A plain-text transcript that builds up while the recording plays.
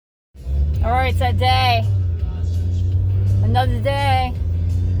Alright, it's that day. Another day.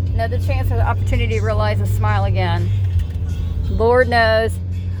 Another chance or the opportunity to realize and smile again. Lord knows,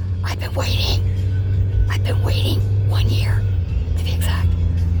 I've been waiting. 1 year, to be exact.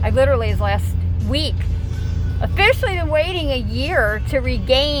 I literally, last week, officially been waiting a year to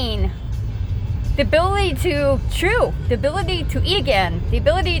regain the ability to chew, the ability to eat again, the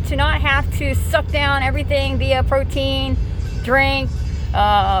ability to not have to suck down everything via protein, drink,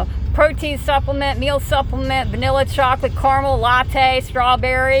 protein supplement, meal supplement, vanilla, chocolate, caramel, latte,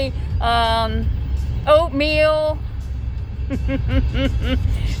 strawberry, oatmeal,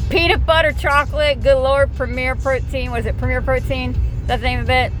 peanut butter, chocolate, good Lord, Premier Protein. What is it? Premier Protein? That's the name of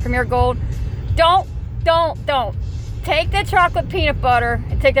it? Premier Gold. Don't. Take the chocolate peanut butter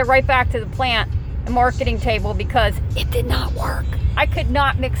and take that right back to the plant and marketing table because it did not work. I could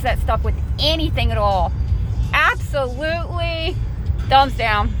not mix that stuff with anything at all. Absolutely thumbs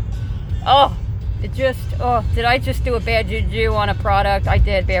down. Did I just do a bad juju on a product? I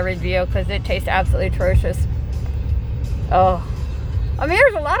did, bad review, because it tastes absolutely atrocious. I mean,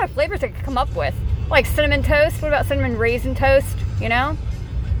 there's a lot of flavors I could come up with. Like cinnamon toast. What about cinnamon raisin toast? You know?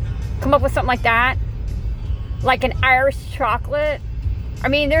 Come up with something like that. Like an Irish chocolate. I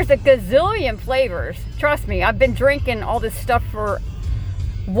mean, there's a gazillion flavors. Trust me, I've been drinking all this stuff for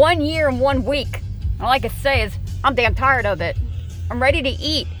 1 year and 1 week. All I can say is, I'm damn tired of it. I'm ready to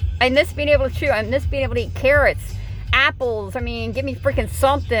eat. I miss being able to chew. I miss being able to eat carrots, apples. I mean, give me freaking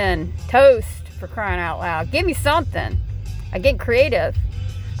something. Toast, for crying out loud. Give me something. I'm getting creative.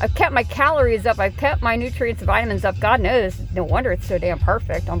 I've kept my calories up. I've kept my nutrients and vitamins up. God knows, no wonder it's so damn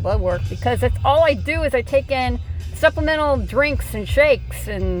perfect on blood work, because that's all I do is I take in supplemental drinks and shakes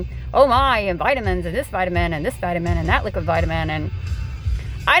and and vitamins and this vitamin and that liquid vitamin, and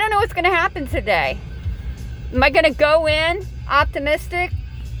I don't know what's going to happen today. Am I going to go in optimistic?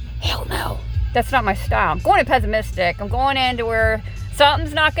 Hell no. That's not my style. I'm going in pessimistic. I'm going into where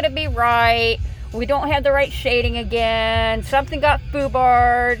something's not going to be right. We don't have the right shading again. Something got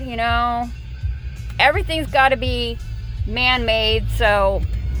foobarred, you know. Everything's got to be man-made, so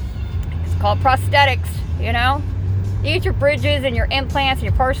it's called prosthetics, you know. You get your bridges and your implants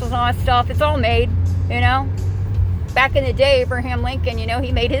and your partials and all that stuff. It's all made, you know. Back in the day, Abraham Lincoln, you know,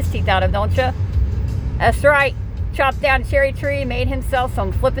 he made his teeth out of, don't you? That's right. Chopped down a cherry tree, made himself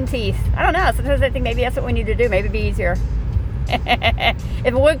some flipping teeth. I don't know. Sometimes I think maybe that's what we need to do. Maybe it'd be easier.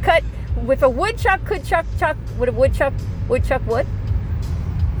 If a woodchuck could chuck, would a woodchuck wood?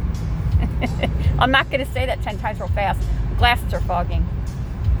 I'm not going to say that 10 times real fast. Glasses are fogging.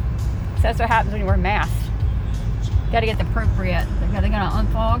 So that's what happens when you wear masks. Got to get the appropriate. Are they going to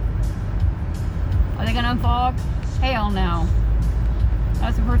unfog? Are they going to unfog? Hell no.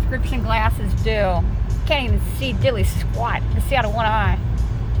 That's what prescription glasses do. Can't even see diddly squat. I see out of one eye.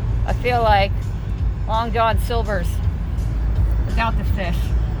 I feel like Long John Silver's without the fish.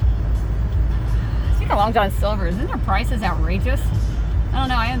 Speaking of Long John Silver's, isn't their prices outrageous? I don't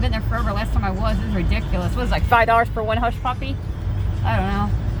know. I haven't been there forever. Last time I was, it was ridiculous. What was it, like $5 for one hush puppy? I don't know.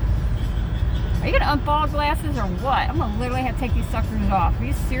 Are you gonna unfog glasses or what? I'm gonna literally have to take these suckers off. Are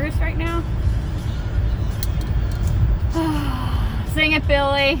you serious right now? Sing it,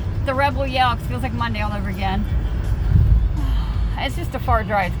 Billy. The Rebel Yelks. Feels like Monday all over again. It's just a far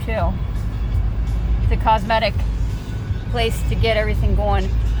drive, too. It's a cosmetic place to get everything going.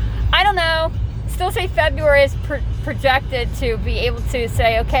 I don't know. Still say February is projected to be able to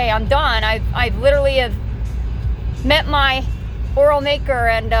say, okay, I'm done. I literally have met my oral maker,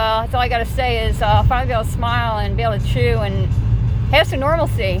 and that's all I got to say is finally be able to smile and be able to chew and have some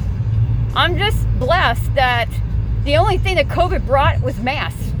normalcy. I'm just blessed that the only thing that COVID brought was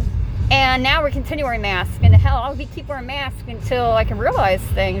masks. And now we're continuing wearing masks. And the hell, I'll keep wearing masks until I can realize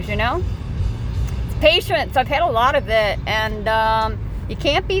things, you know? It's patience. I've had a lot of it. And you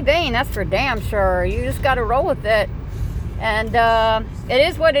can't be vain, that's for damn sure. You just got to roll with it. And it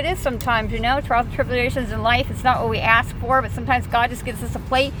is what it is sometimes, you know? Trials and tribulations in life, it's not what we ask for. But sometimes God just gives us a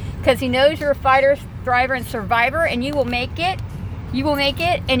plate because he knows you're a fighter, thriver, and survivor. And you will make it. You will make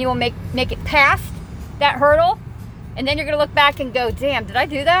it. And you will make it past that hurdle. And then you're going to look back and go, damn, did I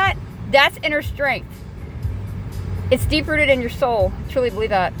do that? That's inner strength. It's deep-rooted in your soul. I truly believe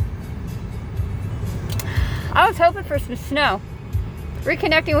that. I was hoping for some snow.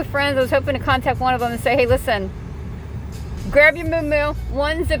 Reconnecting with friends, I was hoping to contact one of them and say, hey, listen, grab your moo-moo,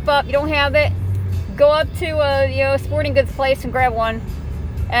 one zip up, you don't have it, go up to a sporting goods place and grab one.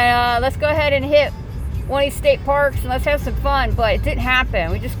 And let's go ahead and hit one of these state parks and let's have some fun. But it didn't happen.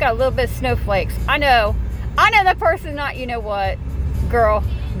 We just got a little bit of snowflakes. I know that person, not you know what. Girl,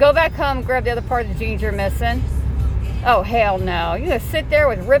 go back home and grab the other part of the jeans you're missing. Oh, hell no. You're going to sit there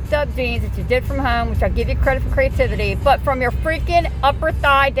with ripped up jeans that you did from home, which I give you credit for creativity, but from your freaking upper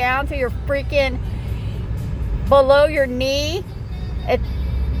thigh down to your freaking below your knee at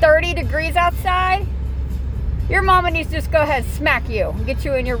 30 degrees outside, your mama needs to just go ahead and smack you and get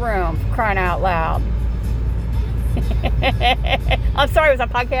you in your room, crying out loud. I'm sorry, was I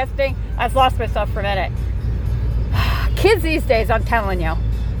podcasting? I just lost myself for a minute. Kids these days, I'm telling you.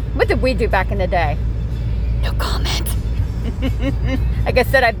 What did we do back in the day? No comment. Like I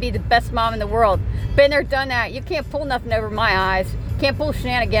said, I'd be the best mom in the world. Been there, done that. You can't pull nothing over my eyes. Can't pull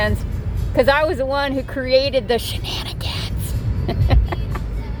shenanigans. Because I was the one who created the shenanigans.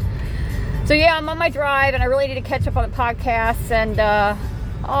 So yeah, I'm on my drive and I really need to catch up on the podcasts. And,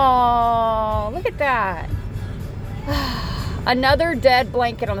 oh, look at that. Another dead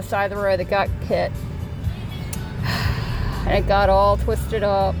blanket on the side of the road that got hit. And it got all twisted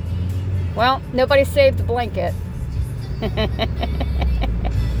up. Well, nobody saved the blanket. You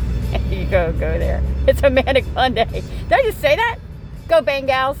go there. It's a Manic Monday. Did I just say that? Go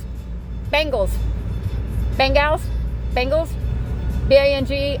Bengals. Bengals. Bengals. Bengals.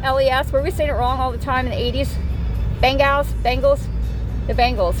 Bangles. Were we saying it wrong all the time in the 80s? Bengals. Bengals. The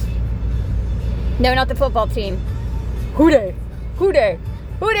Bengals. No, not the football team. Who they? Who they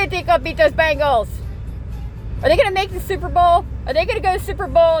think will beat those Bengals? Are they going to make the Super Bowl? Are they going to go to the Super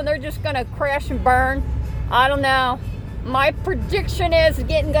Bowl and they're just going to crash and burn? I don't know. My prediction is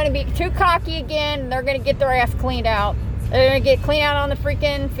going to be too cocky again, and they're going to get their ass cleaned out. They're going to get cleaned out on the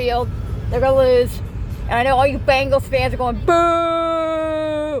freaking field. They're going to lose. And I know all you Bengals fans are going,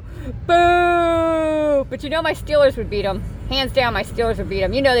 boo! Boo! But you know my Steelers would beat them. Hands down, my Steelers would beat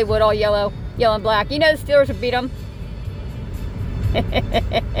them. You know they would, all yellow and black. You know the Steelers would beat them.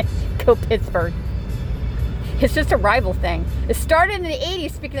 Go Pittsburgh. It's just a rival thing. It started in the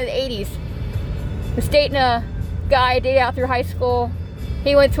 80s, speaking of the 80s. I was dating a guy I dated out through high school.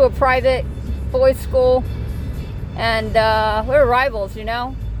 He went to a private boys' school. And we were rivals, you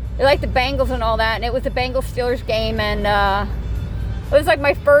know. They liked the Bengals and all that. And it was the Bengals-Steelers game. And it was like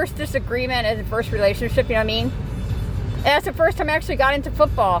my first disagreement as a first relationship, you know what I mean? And that's the first time I actually got into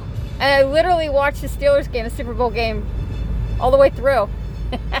football. And I literally watched the Steelers game, the Super Bowl game, all the way through.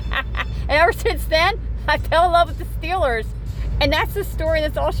 And ever since then, I fell in love with the Steelers. And that's the story.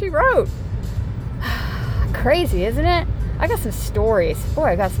 That's all she wrote. Crazy, isn't it? I got some stories. Boy,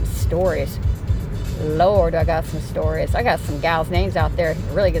 I got some stories. Lord, I got some stories. I got some gals' names out there.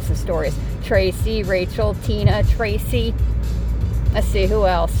 Really get some stories. Tracy, Rachel, Tina, Tracy. Let's see, who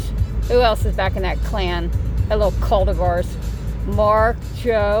else? Who else is back in that clan? That little cult of ours. Mark,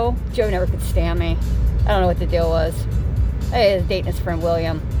 Joe. Joe never could stand me. I don't know what the deal was. I was dating his friend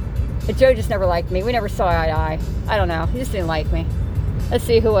William. But Joe just never liked me. We never saw eye to eye. I don't know. He just didn't like me. Let's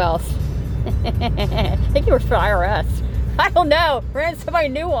see, who else? I think he works for IRS. I don't know. Ran somebody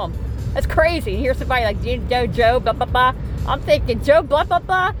knew him. That's crazy. You hear somebody like Joe, blah, blah, blah. I'm thinking, Joe, blah, blah,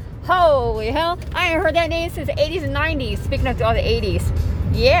 blah. Holy hell. I ain't heard that name since the 80s and 90s. Speaking of all the 80s.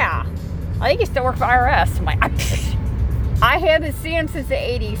 Yeah. I think he still works for IRS. I'm like, I haven't seen him since the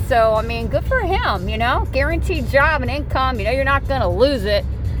 80s. So, I mean, good for him, you know. Guaranteed job and income. You know, you're not going to lose it.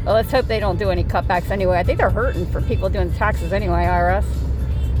 Well, let's hope they don't do any cutbacks anyway. I think they're hurting for people doing taxes anyway, IRS.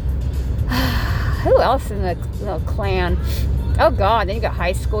 Who else in the clan? Oh, God. Then you got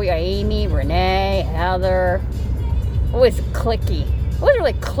high school. You got Amy, Renee, Heather. Always clicky. It wasn't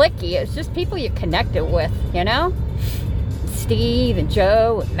really clicky. It was just people you connected with, you know? Steve and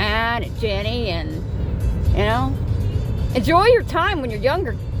Joe and Matt and Jenny and, you know? Enjoy your time when you're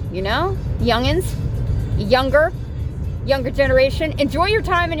younger, you know? Youngins. Younger generation. Enjoy your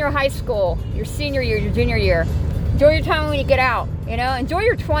time in your high school, your senior year, your junior year. Enjoy your time when you get out, you know? Enjoy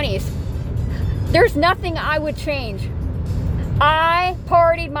your 20s. There's nothing I would change. I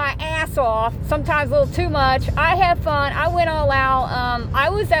partied my ass off, sometimes a little too much. I had fun. I went all out. I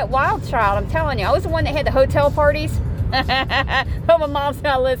was that wild child, I'm telling you. I was the one that had the hotel parties. Hope my mom's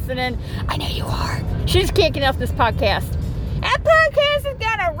not listening. I know you are. She just can't get enough of this podcast. That podcast is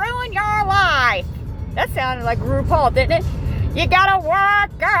gonna ruin your life. That sounded like RuPaul, didn't it? You gotta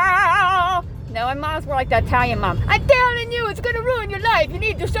work, girl. No, my mom's more like the Italian mom. I'm telling you, it's gonna ruin your life. You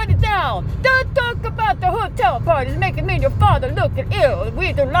need to shut it down. Don't talk about the hotel parties making me and your father looking ill.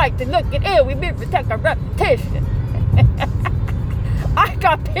 We don't like to look ill. We need to protect our reputation. I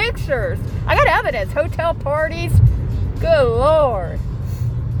got pictures. I got evidence. Hotel parties. Good Lord.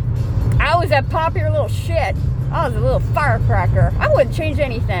 I was that popular little shit. I was a little firecracker. I wouldn't change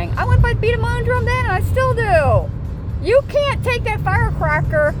anything. I went by beat my own drum then, and I still do. You can't take that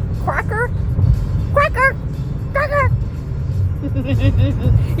firecracker. Cracker.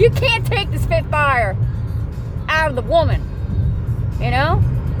 You can't take the Spitfire. out of the woman. You know?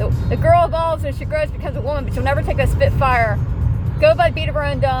 The girl evolves and she grows, becomes a woman, but you'll never take a Spitfire. Go by the beat of her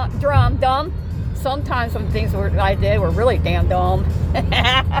own drum. Dumb. Sometimes some things I did were really damn dumb.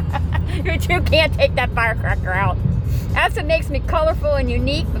 You two can't take that firecracker out. That's what makes me colorful and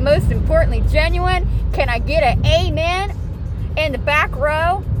unique, but most importantly, genuine. Can I get an amen in the back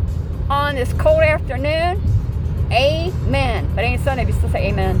row on this cold afternoon? Amen. But it ain't Sunday, but you still say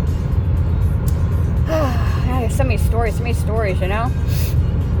amen. There's so many stories, you know?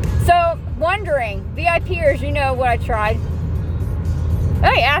 So, wondering, VIPers, you know what I tried.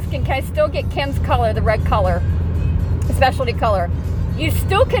 Hey, asking, can I still get Kim's color, the red color, the specialty color? You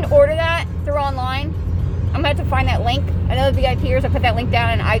still can order that through online. I'm going to have to find that link. I know the VIPers, I put that link down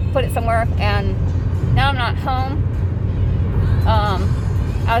and I put it somewhere, and now I'm not home.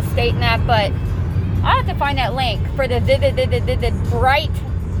 I was stating that, but I'll have to find that link for the bright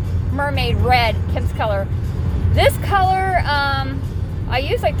mermaid red, Kim's color. This color, I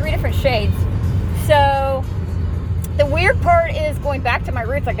use like 3 different shades. So the weird part is going back to my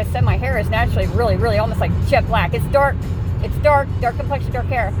roots. Like I said, my hair is naturally really almost like jet black. It's dark complexion, dark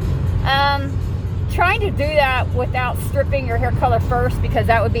hair. Trying to do that without stripping your hair color first, because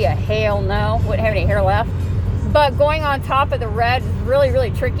that would be a hell no. Wouldn't have any hair left. But going on top of the red is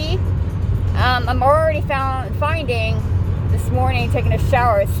really tricky. I'm already finding this morning, taking a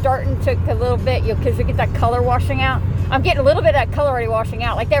shower, it's starting to a little bit, because you get that color washing out. I'm getting a little bit of that color already washing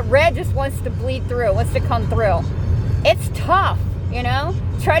out. Like that red just wants to bleed through, wants to come through. It's tough, you know?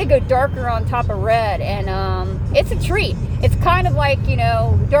 Try to go darker on top of red, and it's a treat. It's kind of like, you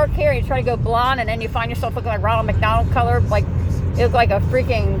know, dark hair, you try to go blonde, and then you find yourself looking like Ronald McDonald color, like you look like a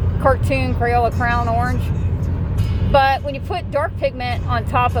freaking cartoon Crayola crown orange. But when you put dark pigment on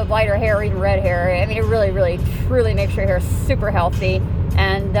top of lighter hair or even red hair, I mean, it really, truly makes your hair super healthy.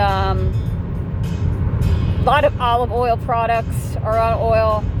 And a lot of olive oil products or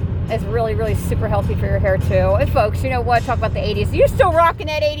oil is really super healthy for your hair too. And folks, you know what? Talk about the 80s. You still rocking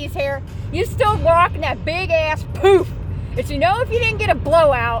that 80s hair? You still rocking that big ass poof? But you know, if you didn't get a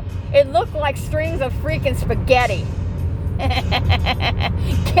blowout, it looked like strings of freaking spaghetti.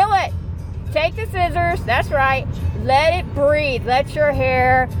 Kill it. Take the scissors. That's right. Let it breathe. Let your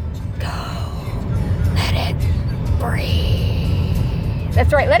hair go. Let it breathe.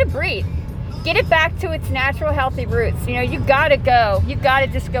 That's right. Let it breathe. Get it back to its natural, healthy roots. You know, you gotta go. You gotta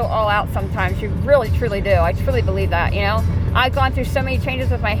just go all out sometimes. You really, truly do. I truly believe that, you know. I've gone through so many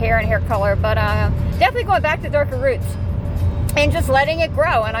changes with my hair and hair color, but definitely going back to darker roots and just letting it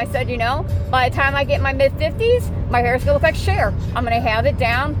grow. And I said, you know, by the time I get my mid-50s, my hair's gonna look like Cher. I'm gonna have it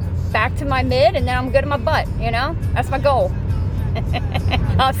down back to my mid, and then I'm good at my butt, you know? That's my goal.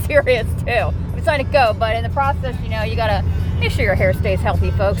 I'm serious too. I'm trying to go, but in the process, you know, you gotta make sure your hair stays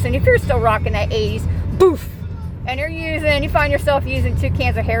healthy, folks. And if you're still rocking that 80s, boof, and you find yourself using 2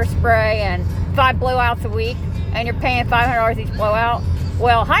 cans of hairspray and 5 blowouts a week, and you're paying $500 each blowout,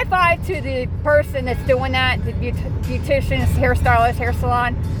 well, high five to the person that's doing that, the beautician, hairstylist, hair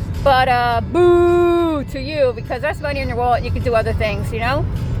salon. But boo to you, because that's money in your wallet. You can do other things, you know,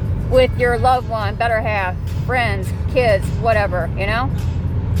 with your loved one, better half, friends, kids, whatever, you know.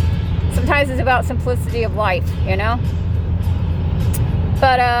 Sometimes it's about simplicity of life, you know.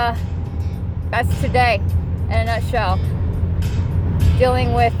 But that's today in a nutshell.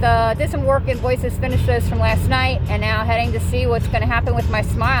 Dealing with, did some work in Voices, finished those from last night, and now heading to see what's going to happen with my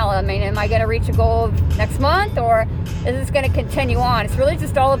smile. I mean, am I going to reach a goal next month, or is this going to continue on? It's really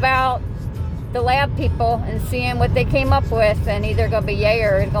just all about the lab people and seeing what they came up with, and either going to be yay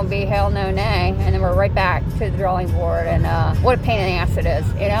or it's going to be hell no nay, and then we're right back to the drawing board. And what a pain in the ass it is,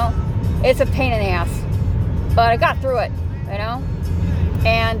 you know. It's a pain in the ass, but I got through it, you know.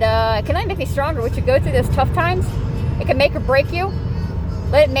 And it can only make me stronger. What you go through those tough times, it can make or break you.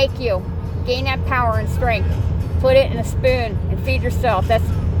 Let it make you gain that power and strength. Put it in a spoon and feed yourself. That's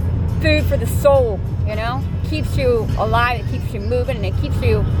food for the soul, you know. Keeps you alive, it keeps you moving, and it keeps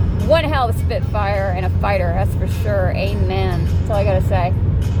you one hell of a spitfire and a fighter, that's for sure. Amen. That's all I gotta say.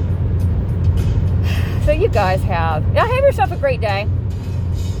 So you guys have yourself a great day.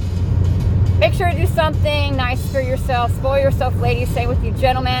 Make sure to do something nice for yourself. Spoil yourself, ladies. Same with you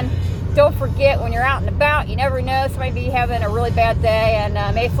gentlemen. Don't forget, when you're out and about, you never know, somebody be having a really bad day and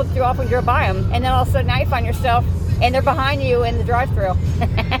may flip you off when you're by them, and then all of a sudden now you find yourself and they're behind you in the drive-thru.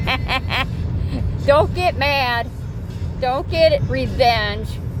 Don't get mad. Don't get revenge.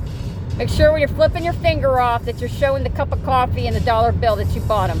 Make sure when you're flipping your finger off that you're showing the cup of coffee and the dollar bill that you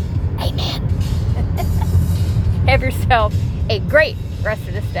bought them. Amen. Have yourself a great rest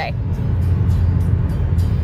of this day.